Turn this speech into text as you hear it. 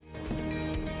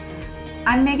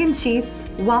I'm Megan Sheets.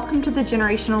 Welcome to the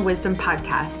Generational Wisdom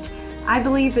Podcast. I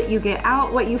believe that you get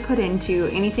out what you put into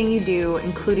anything you do,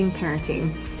 including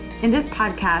parenting. In this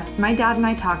podcast, my dad and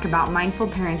I talk about mindful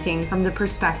parenting from the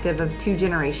perspective of two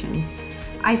generations.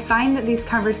 I find that these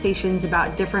conversations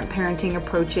about different parenting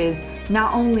approaches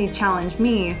not only challenge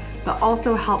me, but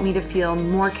also help me to feel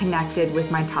more connected with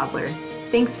my toddler.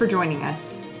 Thanks for joining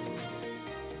us.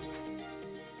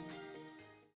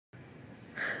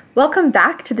 Welcome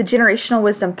back to the Generational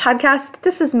Wisdom Podcast.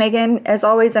 This is Megan. As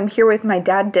always, I'm here with my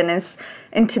dad, Dennis,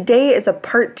 and today is a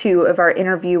part 2 of our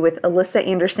interview with Alyssa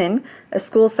Anderson, a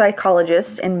school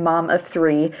psychologist and mom of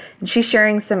 3. And she's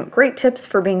sharing some great tips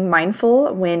for being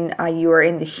mindful when you are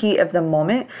in the heat of the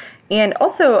moment, and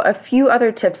also a few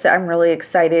other tips that I'm really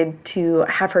excited to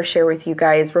have her share with you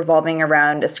guys revolving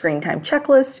around a screen time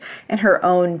checklist and her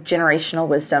own generational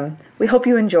wisdom. We hope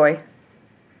you enjoy.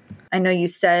 I know you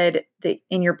said that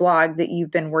in your blog that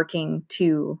you've been working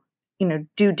to,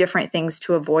 do different things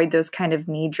to avoid those kind of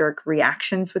knee-jerk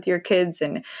reactions with your kids.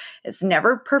 And it's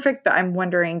never perfect, but I'm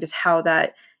wondering just how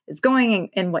that is going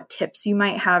and what tips you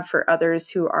might have for others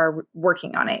who are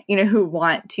working on it, who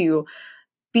want to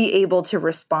be able to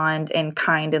respond in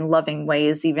kind and loving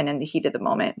ways, even in the heat of the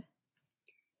moment.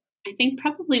 I think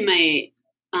probably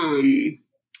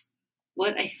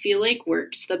what I feel like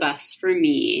works the best for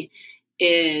me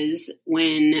is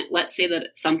when, let's say that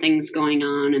something's going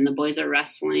on and the boys are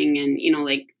wrestling and,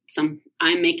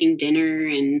 I'm making dinner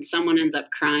and someone ends up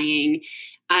crying.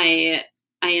 I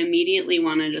immediately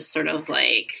want to just sort of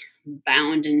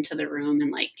bound into the room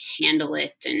and handle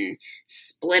it and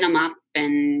split them up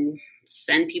and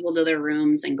send people to their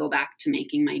rooms and go back to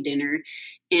making my dinner.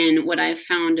 And what I've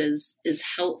found is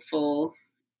helpful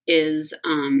is,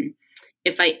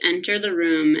 if I enter the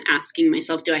room asking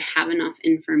myself, do I have enough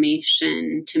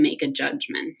information to make a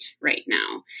judgment right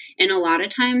now? And a lot of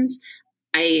times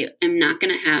I am not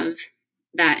going to have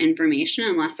that information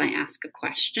unless I ask a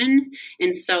question.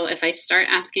 And so if I start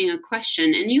asking a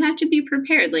question, and you have to be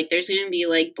prepared, there's going to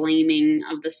be blaming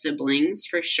of the siblings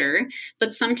for sure.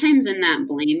 But sometimes in that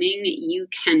blaming, you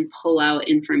can pull out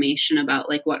information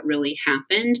about what really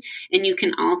happened. And you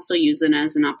can also use it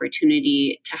as an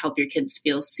opportunity to help your kids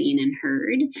feel seen and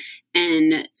heard.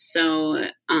 And so,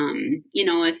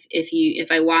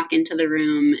 if I walk into the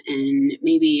room and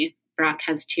maybe Brock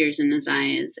has tears in his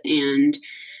eyes and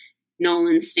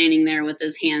Nolan's standing there with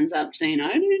his hands up saying,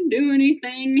 I didn't do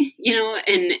anything,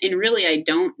 and really I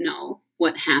don't know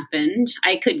what happened.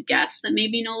 I could guess that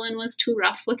maybe Nolan was too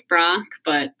rough with Brock,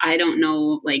 but I don't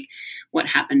know what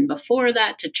happened before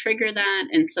that to trigger that.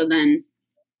 And so then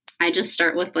I just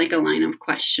start with a line of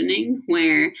questioning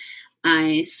where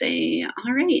I say,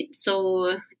 all right,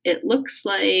 so it looks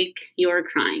like you're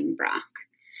crying, Brock.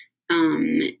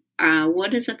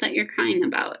 What is it that you're crying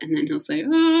about? And then he'll say,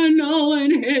 oh,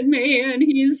 Nolan hit me and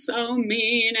he's so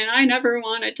mean and I never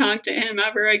want to talk to him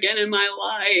ever again in my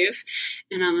life.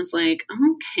 And I was like,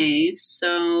 okay,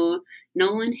 so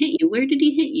Nolan hit you. Where did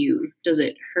he hit you? Does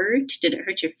it hurt? Did it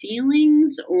hurt your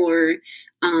feelings or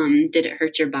did it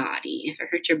hurt your body? If it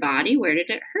hurt your body, where did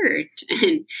it hurt?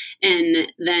 And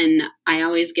then I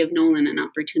always give Nolan an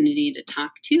opportunity to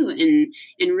talk too.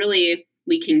 And really,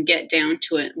 we can get down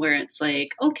to it where it's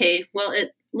okay, well,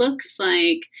 it looks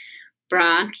like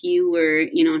Brock, you were,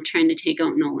 trying to take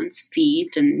out Nolan's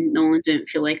feet and Nolan didn't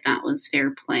feel like that was fair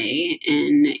play.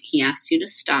 And he asked you to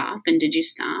stop. And did you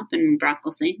stop? And Brock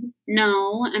will say,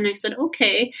 no. And I said,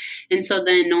 okay. And so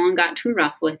then Nolan got too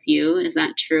rough with you. Is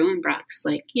that true? And Brock's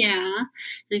like, yeah.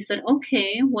 And I said,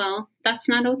 okay, well, that's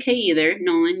not okay either.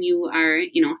 Nolan, you are,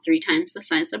 3 times the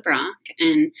size of Brock.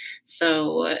 And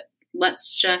so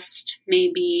let's just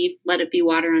maybe let it be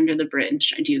water under the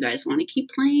bridge. Do you guys want to keep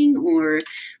playing or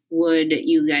would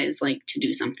you guys like to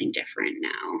do something different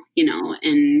now?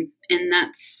 And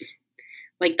that's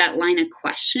that line of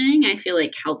questioning, I feel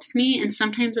helps me. And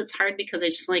sometimes it's hard because I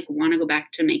just want to go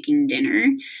back to making dinner.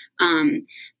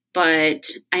 But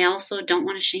I also don't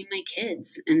want to shame my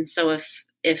kids. And so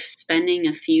if spending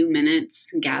a few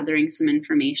minutes gathering some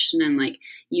information and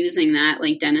using that,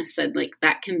 like Dennis said,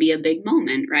 that can be a big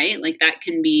moment, right? That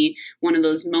can be one of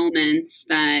those moments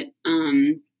that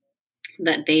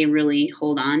that they really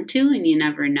hold on to, and you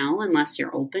never know unless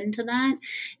you're open to that.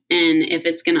 And if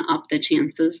it's going to up the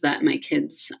chances that my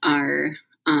kids are,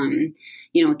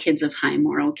 kids of high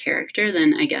moral character,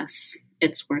 then I guess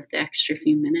it's worth the extra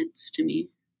few minutes to me.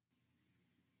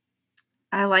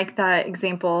 I like that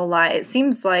example a lot. It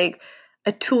seems like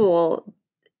a tool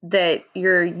that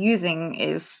you're using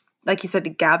is, like you said, to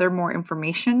gather more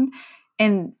information.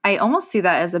 And I almost see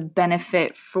that as a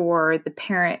benefit for the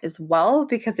parent as well,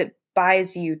 because it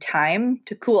buys you time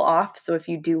to cool off. So if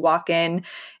you do walk in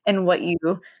and what you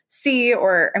see,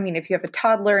 or I mean, if you have a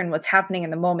toddler and what's happening in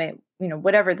the moment,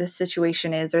 whatever the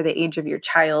situation is or the age of your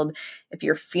child, if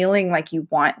you're feeling like you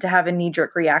want to have a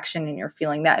knee-jerk reaction and you're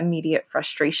feeling that immediate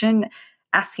frustration,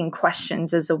 asking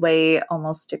questions is a way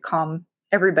almost to calm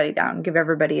everybody down, give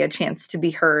everybody a chance to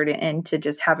be heard and to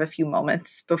just have a few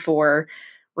moments before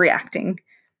reacting.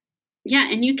 Yeah,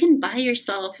 and you can buy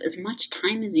yourself as much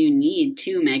time as you need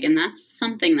too, Megan. That's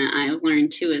something that I've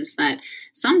learned too, is that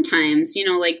sometimes,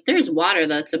 like there's water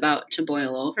that's about to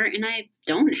boil over and I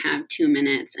don't have 2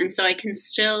 minutes. And so I can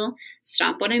still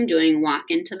stop what I'm doing, walk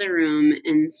into the room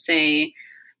and say,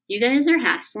 you guys are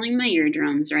hassling my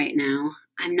eardrums right now.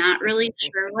 I'm not really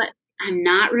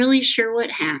sure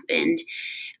what happened.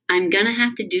 I'm going to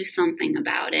have to do something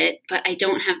about it, but I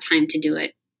don't have time to do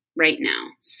it right now.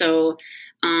 So,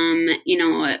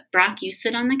 Brock, you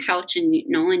sit on the couch and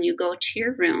Nolan, you go to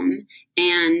your room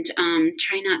and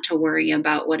try not to worry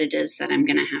about what it is that I'm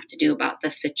going to have to do about the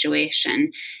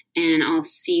situation. And I'll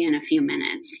see you in a few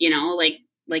minutes,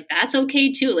 like that's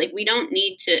okay too. Like we don't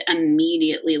need to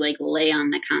immediately like lay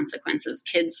on the consequences.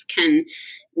 Kids can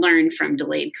learn from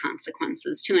delayed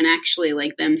consequences too. And actually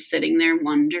like them sitting there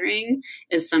wondering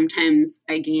is sometimes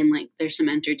I gain like there's some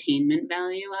entertainment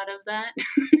value out of that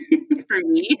for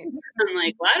me. I'm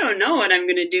like, well, I don't know what I'm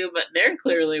going to do, but they're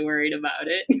clearly worried about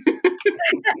it.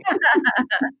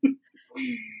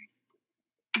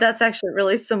 That's actually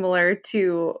really similar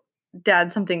to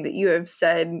Dad, something that you have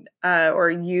said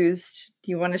or used.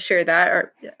 Do you want to share that,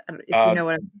 or if you know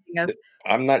what I'm thinking of?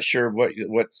 I'm not sure what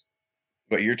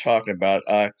you're talking about.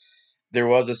 There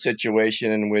was a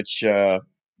situation in which the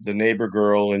neighbor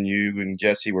girl and you and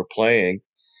Jesse were playing.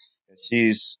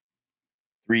 She's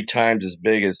 3 times as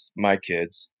big as my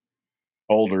kids,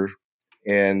 older,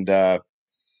 and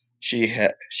she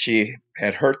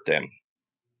had hurt them.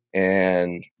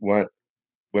 And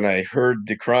when I heard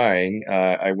the crying,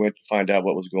 I went to find out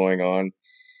what was going on,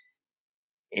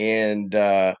 and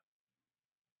I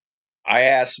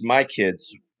asked my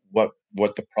kids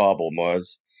what the problem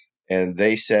was, and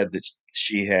they said that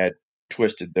she had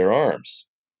twisted their arms.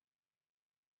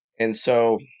 And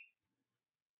so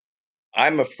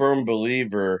I'm a firm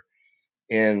believer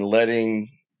in letting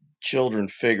children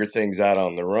figure things out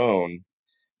on their own,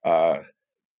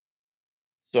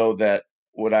 so that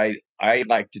what I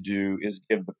like to do is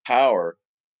give the power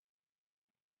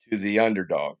to the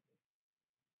underdog.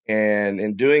 And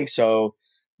in doing so,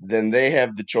 then they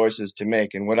have the choices to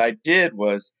make. And what I did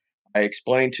was I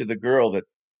explained to the girl that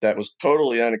that was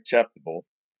totally unacceptable,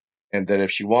 and that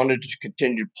if she wanted to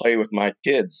continue to play with my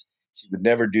kids, she would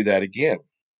never do that again.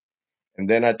 And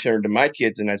then I turned to my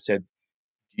kids and I said,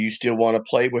 do you still want to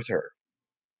play with her?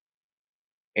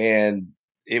 And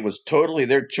it was totally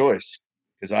their choice,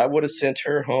 because I would have sent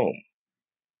her home.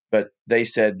 But they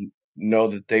said no,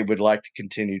 that they would like to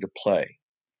continue to play.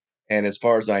 And as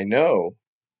far as I know,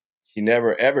 she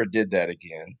never ever did that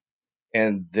again.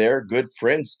 And they're good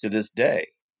friends to this day.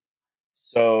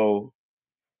 So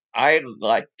I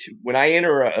like to, when I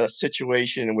enter a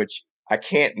situation in which I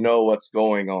can't know what's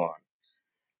going on,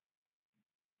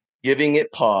 giving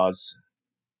it pause,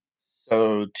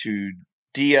 so to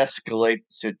de-escalate the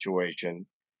situation,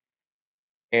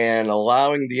 and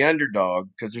allowing the underdog,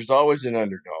 because there's always an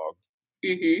underdog,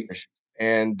 Mm-hmm.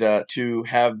 and to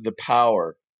have the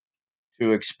power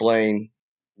to explain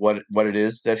what it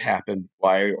is that happened,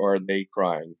 why are they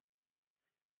crying.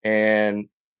 And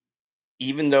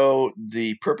even though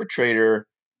the perpetrator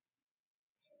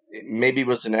maybe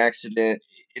was an accident,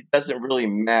 it doesn't really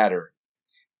matter.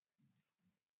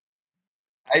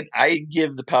 I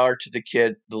give the power to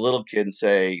the little kid, and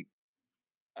say,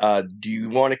 do you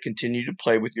want to continue to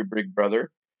play with your big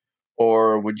brother,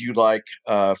 or would you like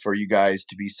for you guys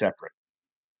to be separate?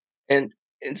 And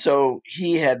so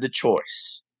he had the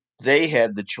choice. They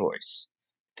had the choice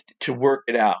to work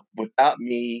it out without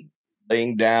me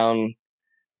laying down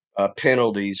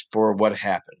penalties for what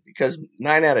happened, because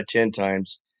 9 out of 10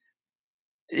 times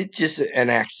it's just an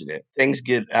accident. Things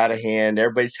get out of hand.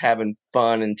 Everybody's having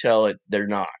fun until they're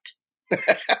not.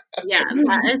 Yeah,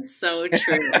 that is so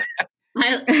true.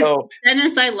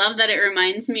 Dennis, I love that. It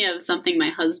reminds me of something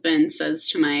my husband says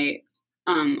to my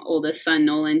oldest son,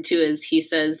 Nolan, too, is he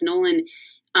says, Nolan,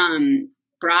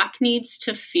 Brock needs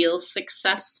to feel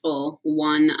successful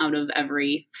 1 out of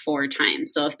every 4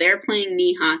 times. So if they're playing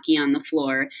knee hockey on the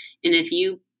floor, and if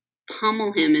you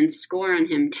pummel him and score on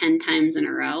him 10 times in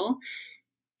a row,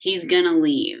 he's going to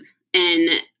leave. And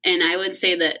I would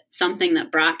say that something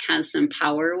that Brock has some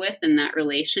power with in that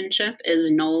relationship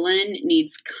is Nolan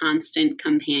needs constant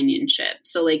companionship.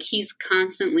 So like he's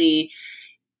constantly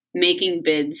making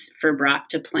bids for Brock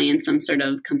to play in some sort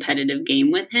of competitive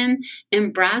game with him.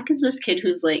 And Brock is this kid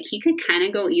who's like, he could kind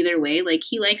of go either way. Like,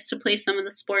 he likes to play some of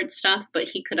the sports stuff, but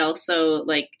he could also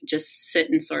like just sit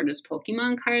and sort his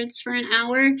Pokemon cards for an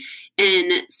hour.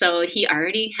 And so he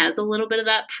already has a little bit of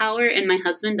that power. And my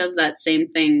husband does that same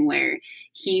thing where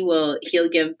he'll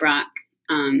give Brock,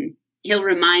 he'll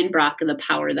remind Brock of the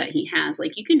power that he has.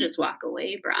 Like, you can just walk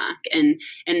away, Brock. And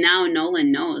now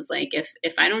Nolan knows, like,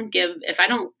 if I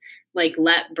don't like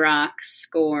let Brock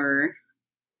score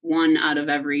 1 out of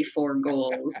every 4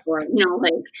 goals, or,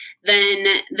 like,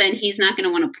 then he's not going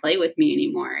to want to play with me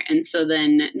anymore. And so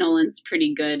then Nolan's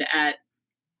pretty good at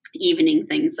evening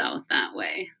things out that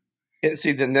way. And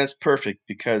see, then that's perfect,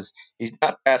 because he's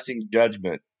not passing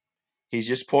judgment. He's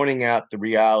just pointing out the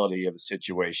reality of the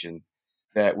situation,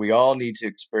 that we all need to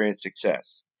experience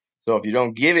success. So if you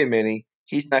don't give him any,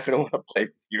 he's not going to want to play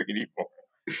with you anymore.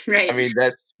 Right. I mean,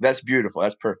 that's beautiful.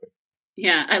 That's perfect.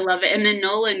 Yeah, I love it. And then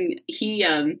Nolan, he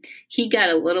got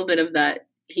a little bit of that.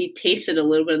 He tasted a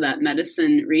little bit of that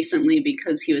medicine recently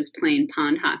because he was playing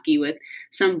pond hockey with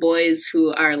some boys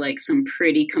who are like some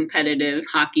pretty competitive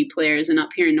hockey players. And up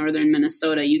here in northern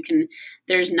Minnesota,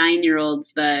 there's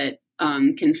 9-year-olds that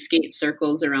can skate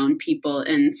circles around people.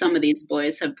 And some of these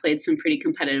boys have played some pretty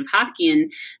competitive hockey.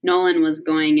 And Nolan was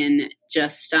going and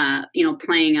just,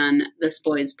 playing on this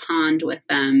boy's pond with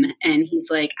them. And he's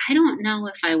like, I don't know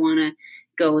if I want to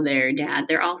go there, Dad.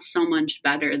 They're all so much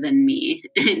better than me.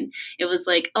 And it was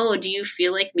like, oh, do you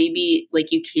feel like maybe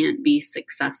like you can't be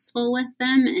successful with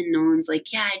them? And Nolan's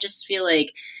like, yeah, I just feel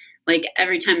like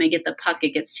every time I get the puck,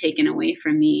 it gets taken away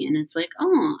from me. And it's like,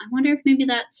 oh, I wonder if maybe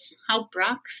that's how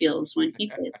Brock feels when he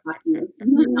plays hockey with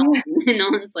Nolan. And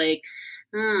Nolan's like,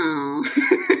 oh.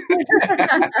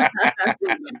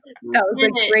 That was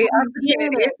a great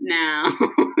opportunity. Now.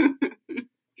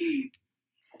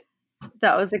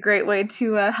 That was a great way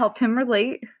to help him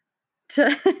relate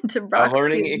to Brock's A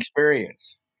learning game.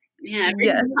 experience. Yeah,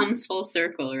 everything comes full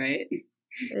circle, right?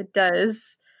 It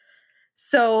does.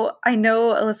 So I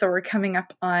know, Alyssa, we're coming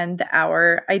up on the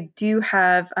hour. I do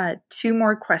have 2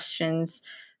 more questions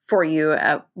for you.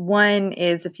 One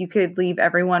is, if you could leave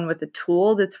everyone with a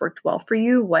tool that's worked well for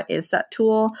you, what is that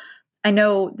tool? I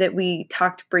know that we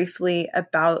talked briefly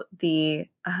about the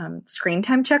screen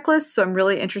time checklist, so I'm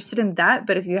really interested in that.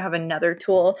 But if you have another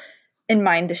tool in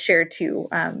mind to share too,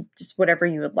 just whatever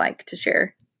you would like to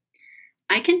share.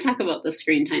 I can talk about the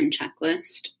screen time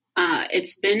checklist.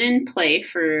 It's been in play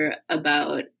for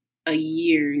about a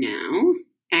year now,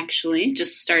 actually.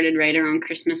 Just started right around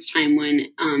Christmas time when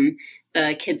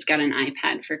the kids got an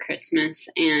iPad for Christmas.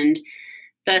 And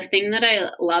the thing that I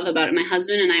love about it, my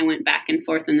husband and I went back and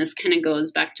forth, and this kind of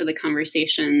goes back to the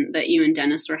conversation that you and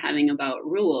Dennis were having about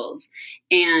rules.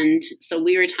 And so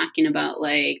we were talking about,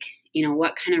 like,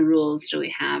 what kind of rules do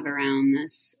we have around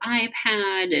this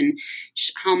iPad, and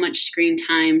how much screen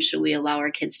time should we allow our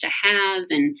kids to have?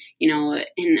 And,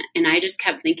 and I just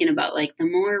kept thinking about, like, the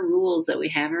more rules that we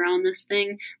have around this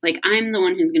thing, like, I'm the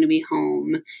one who's going to be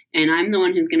home, and I'm the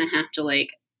one who's going to have to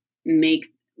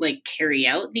carry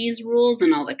out these rules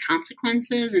and all the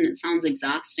consequences, and it sounds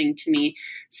exhausting to me.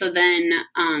 So then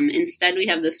instead we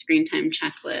have the screen time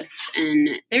checklist,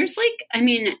 and there's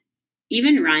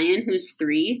even Ryan, who's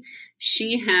 3,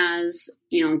 she has,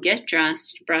 get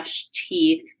dressed, brush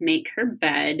teeth, make her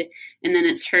bed, and then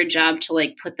it's her job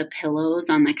to put the pillows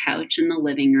on the couch in the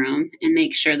living room and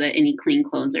make sure that any clean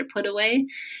clothes are put away,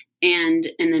 and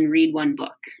then read 1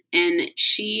 book. And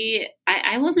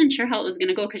I wasn't sure how it was going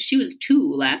to go, because she was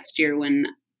 2 last year when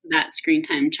that screen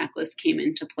time checklist came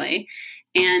into play.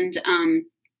 And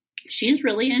she's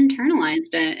really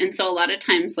internalized it. And so a lot of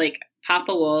times,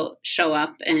 Papa will show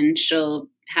up and she'll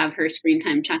have her screen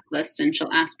time checklist, and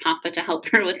she'll ask Papa to help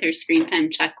her with her screen time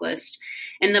checklist.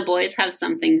 And the boys have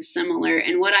something similar.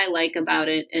 And what I like about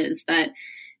it is that,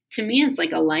 to me, it's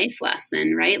like a life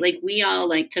lesson, right? We all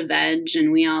like to veg,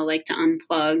 and we all like to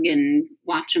unplug and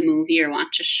watch a movie or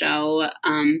watch a show.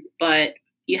 But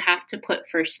you have to put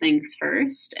first things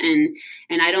first. And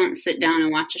I don't sit down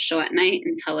and watch a show at night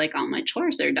until all my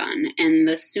chores are done. And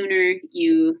the sooner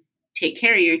you take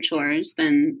care of your chores,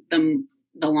 then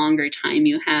the longer time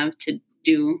you have to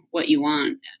do what you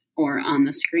want or on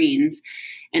the screens.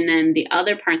 And then the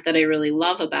other part that I really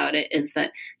love about it is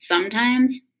that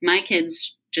sometimes my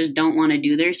kids just don't want to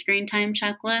do their screen time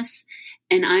checklists,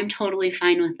 and I'm totally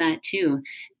fine with that too.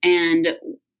 And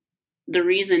the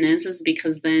reason is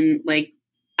because then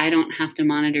I don't have to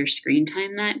monitor screen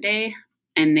time that day,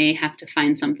 and they have to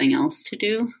find something else to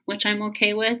do, which I'm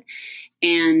okay with.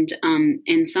 And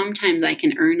sometimes I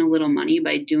can earn a little money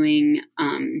by doing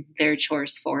their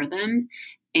chores for them.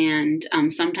 And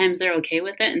sometimes they're okay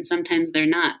with it, and sometimes they're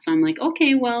not. So I'm like,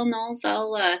 okay, well, Knowles,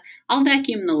 I'll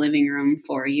vacuum the living room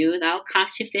for you. That'll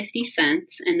cost you 50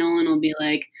 cents. And Nolan will be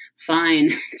like, fine,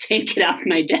 take it off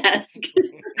my desk.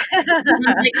 I'm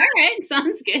like, all right,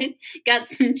 sounds good. Got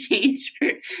some change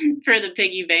for the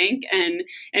piggy bank.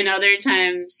 And other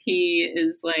times he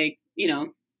is like,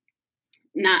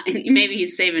 not, maybe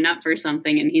he's saving up for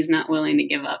something and he's not willing to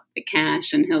give up the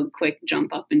cash, and he'll quick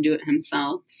jump up and do it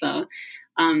himself. So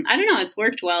I don't know. It's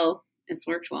worked well. It's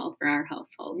worked well for our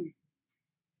household.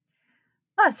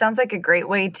 Oh, it sounds like a great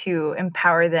way to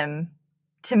empower them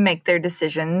to make their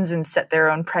decisions and set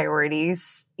their own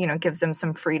priorities. Gives them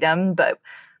some freedom, but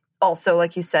also,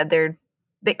 like you said,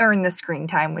 they earn the screen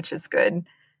time, which is good.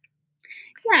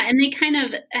 Yeah, and they kind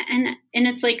of and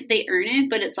it's like they earn it,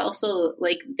 but it's also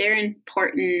like they're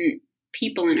important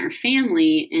people in our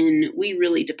family, and we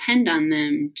really depend on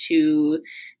them to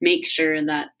make sure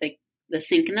that the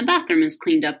sink in the bathroom is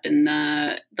cleaned up and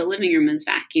the living room is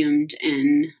vacuumed,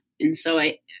 and so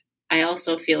I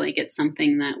also feel like it's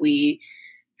something that I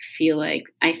feel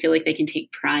like they can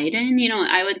take pride in.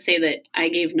 I would say that I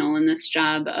gave Nolan this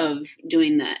job of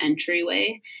doing the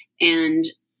entryway, and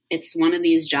it's one of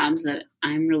these jobs that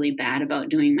I'm really bad about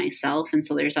doing myself. And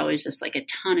so there's always just like a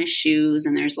ton of shoes,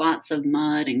 and there's lots of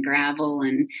mud and gravel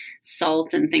and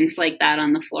salt and things like that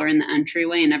on the floor in the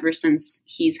entryway. And ever since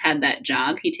he's had that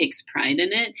job, he takes pride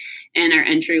in it. And our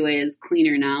entryway is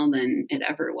cleaner now than it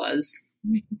ever was.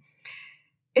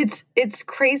 It's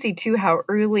crazy too how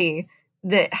early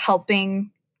that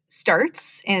helping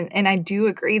starts. And I do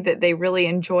agree that they really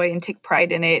enjoy and take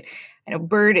pride in it. I know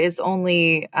Bird is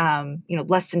only,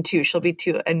 less than 2. She'll be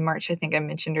 2 in March, I think I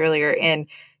mentioned earlier. And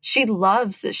she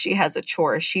loves that she has a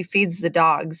chore. She feeds the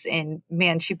dogs, and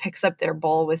man, she picks up their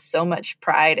bowl with so much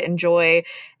pride and joy.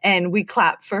 And we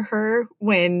clap for her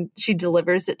when she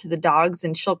delivers it to the dogs,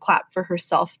 and she'll clap for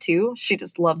herself too. She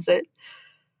just loves it.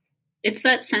 It's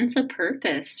that sense of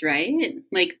purpose, right?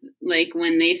 Like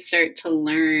when they start to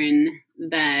learn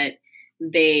that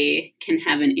they can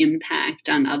have an impact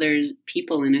on other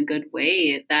people in a good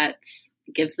way, that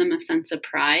gives them a sense of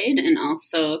pride, and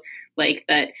also like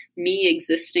that me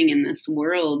existing in this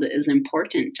world is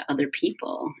important to other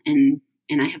people, and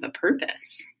I have a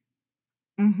purpose.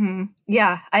 Mm-hmm.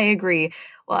 Yeah, I agree.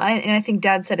 Well, I think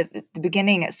Dad said at the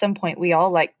beginning, at some point, we all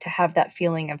like to have that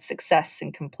feeling of success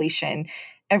and completion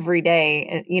every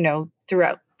day,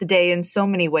 throughout the day in so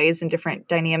many ways and different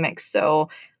dynamics. So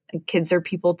kids are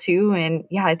people too. And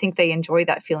yeah, I think they enjoy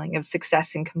that feeling of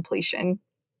success and completion.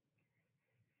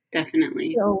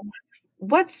 Definitely. So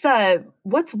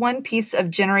what's one piece of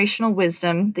generational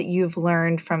wisdom that you've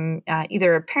learned from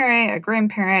either a parent, a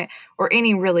grandparent, or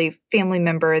any really family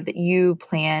member that you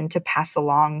plan to pass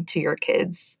along to your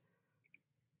kids?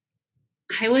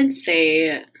 I would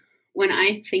say when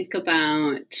I think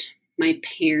about my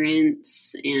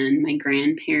parents and my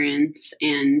grandparents,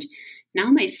 and now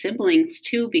my siblings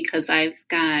too, because I've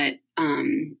got,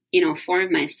 4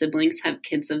 of my siblings have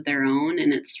kids of their own,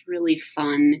 and it's really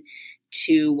fun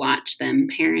to watch them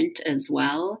parent as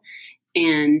well.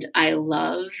 And I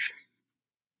love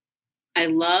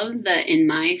that in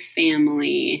my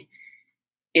family,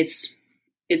 it's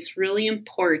really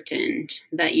important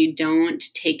that you don't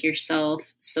take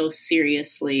yourself so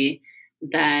seriously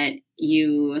that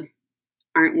you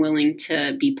aren't willing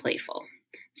to be playful.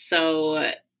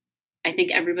 So I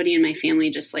think everybody in my family,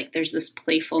 just like there's this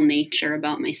playful nature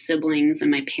about my siblings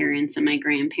and my parents and my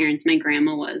grandparents. My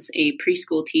grandma was a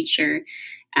preschool teacher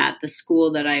at the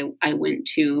school that I went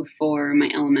to for my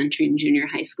elementary and junior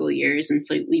high school years. And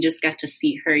so we just got to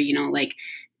see her, like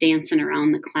dancing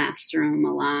around the classroom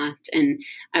a lot. And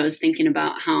I was thinking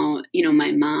about how,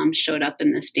 my mom showed up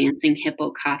in this dancing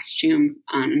hippo costume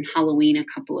on Halloween a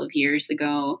couple of years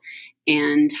ago,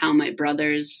 and how my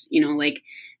brothers,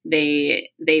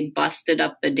 they busted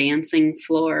up the dancing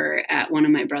floor at one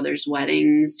of my brother's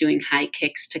weddings doing high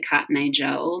kicks to Cotton Eye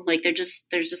Joe. Like there's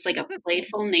just like a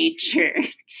playful nature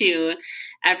to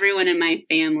everyone in my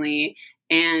family,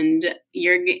 and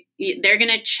they're going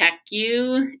to check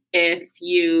you if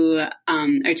you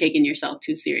are taking yourself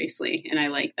too seriously. And I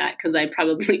like that, because I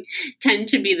probably tend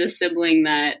to be the sibling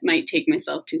that might take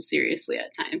myself too seriously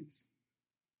at times.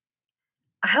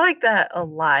 I like that a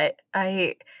lot.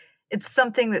 It's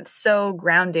something that's so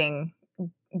grounding,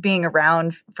 being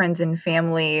around friends and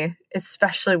family,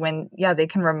 especially when, they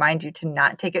can remind you to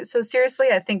not take it so seriously.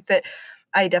 I think that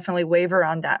I definitely waver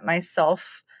on that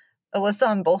myself, Alyssa,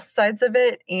 on both sides of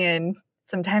it. And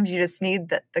sometimes you just need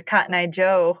the Cotton Eye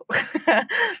Joe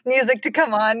music to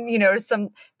come on, some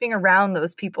being around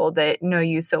those people that know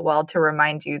you so well to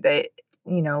remind you that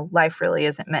life really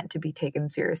isn't meant to be taken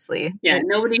seriously. Yeah,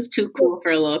 nobody's too cool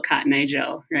for a little Cotton Eye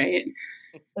Joe, right?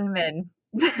 Amen.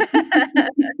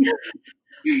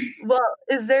 Well,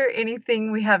 is there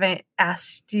anything we haven't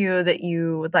asked you that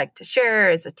you would like to share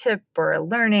as a tip or a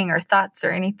learning or thoughts or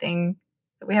anything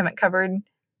that we haven't covered?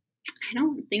 I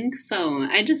don't think so.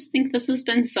 I just think this has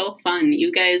been so fun.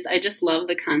 You guys, I just love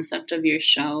the concept of your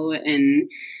show and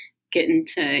getting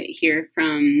to hear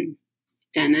from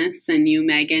Dennis and you,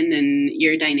 Megan, and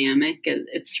your dynamic.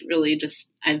 It's really just,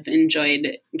 I've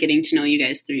enjoyed getting to know you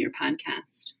guys through your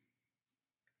podcast.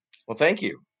 Well, thank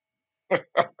you.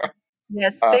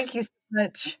 Yes, thank you so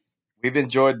much. We've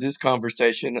enjoyed this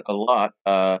conversation a lot.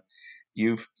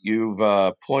 You've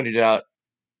pointed out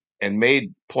and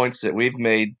made points that we've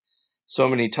made so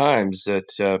many times, that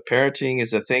parenting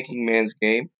is a thinking man's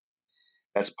game.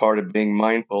 That's part of being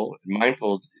mindful.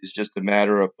 Mindful is just a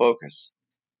matter of focus.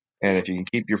 And if you can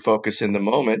keep your focus in the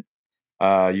moment,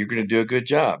 you're going to do a good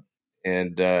job.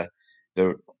 And the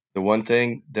one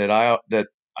thing that I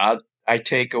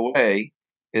take away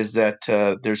is that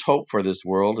there's hope for this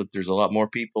world. That there's a lot more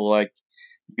people like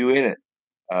you in it.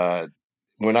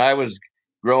 When I was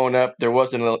growing up,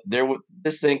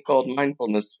 this thing called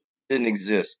mindfulness didn't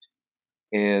exist,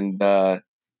 and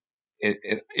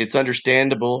it's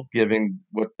understandable given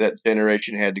what that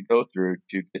generation had to go through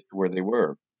to get to where they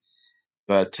were.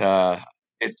 But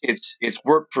it's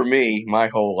worked for me my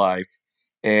whole life,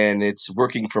 and it's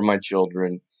working for my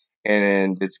children,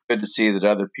 and it's good to see that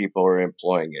other people are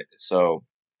employing it. So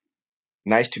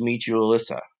nice to meet you,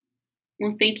 Alyssa.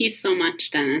 Well, thank you so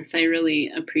much, Dennis. I really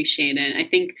appreciate it. I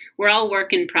think we're all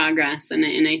work in progress, and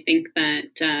I think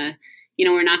that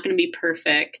we're not going to be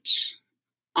perfect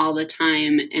all the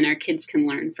time, and our kids can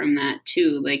learn from that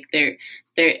too. Like there,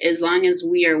 as long as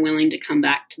we are willing to come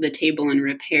back to the table and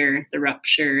repair the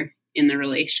rupture in the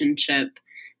relationship,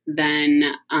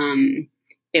 then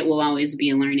it will always be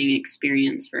a learning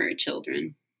experience for our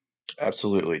children.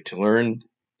 Absolutely. To learn,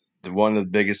 one of the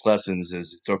biggest lessons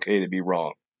is it's okay to be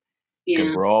wrong.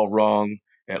 Because we're all wrong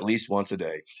at least once a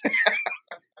day.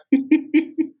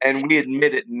 And we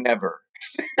admit it never.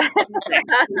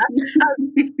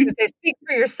 Speak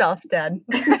for yourself, Dad.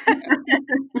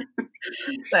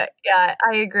 But yeah,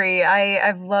 I agree.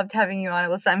 I've loved having you on,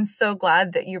 Alyssa. I'm so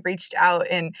glad that you reached out,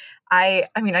 and I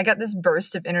got this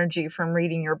burst of energy from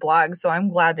reading your blog. So I'm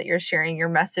glad that you're sharing your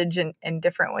message in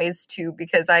different ways too,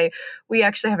 because we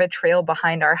actually have a trail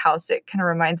behind our house. It kind of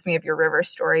reminds me of your river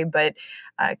story, but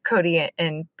Cody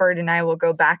and Bert and I will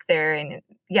go back there and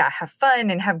have fun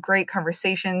and have great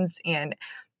conversations. And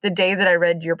the day that I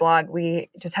read your blog, we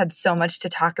just had so much to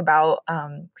talk about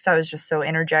because I was just so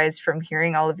energized from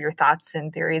hearing all of your thoughts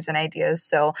and theories and ideas.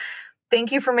 So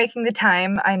thank you for making the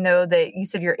time. I know that you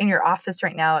said you're in your office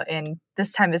right now, and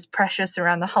this time is precious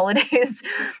around the holidays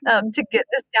to get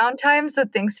this downtime. So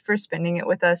thanks for spending it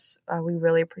with us. We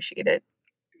really appreciate it.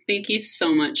 Thank you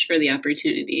so much for the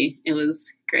opportunity. It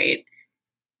was great.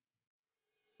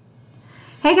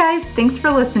 Hey guys, thanks for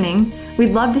listening.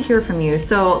 We'd love to hear from you,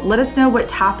 so let us know what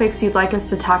topics you'd like us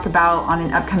to talk about on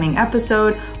an upcoming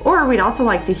episode, or we'd also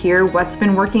like to hear what's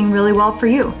been working really well for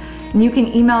you. And you can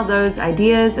email those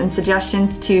ideas and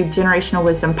suggestions to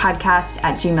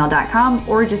generationalwisdompodcast@gmail.com,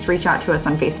 or just reach out to us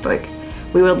on Facebook.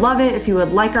 We would love it if you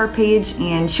would like our page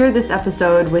and share this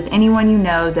episode with anyone you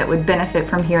know that would benefit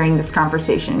from hearing this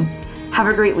conversation. Have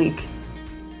a great week.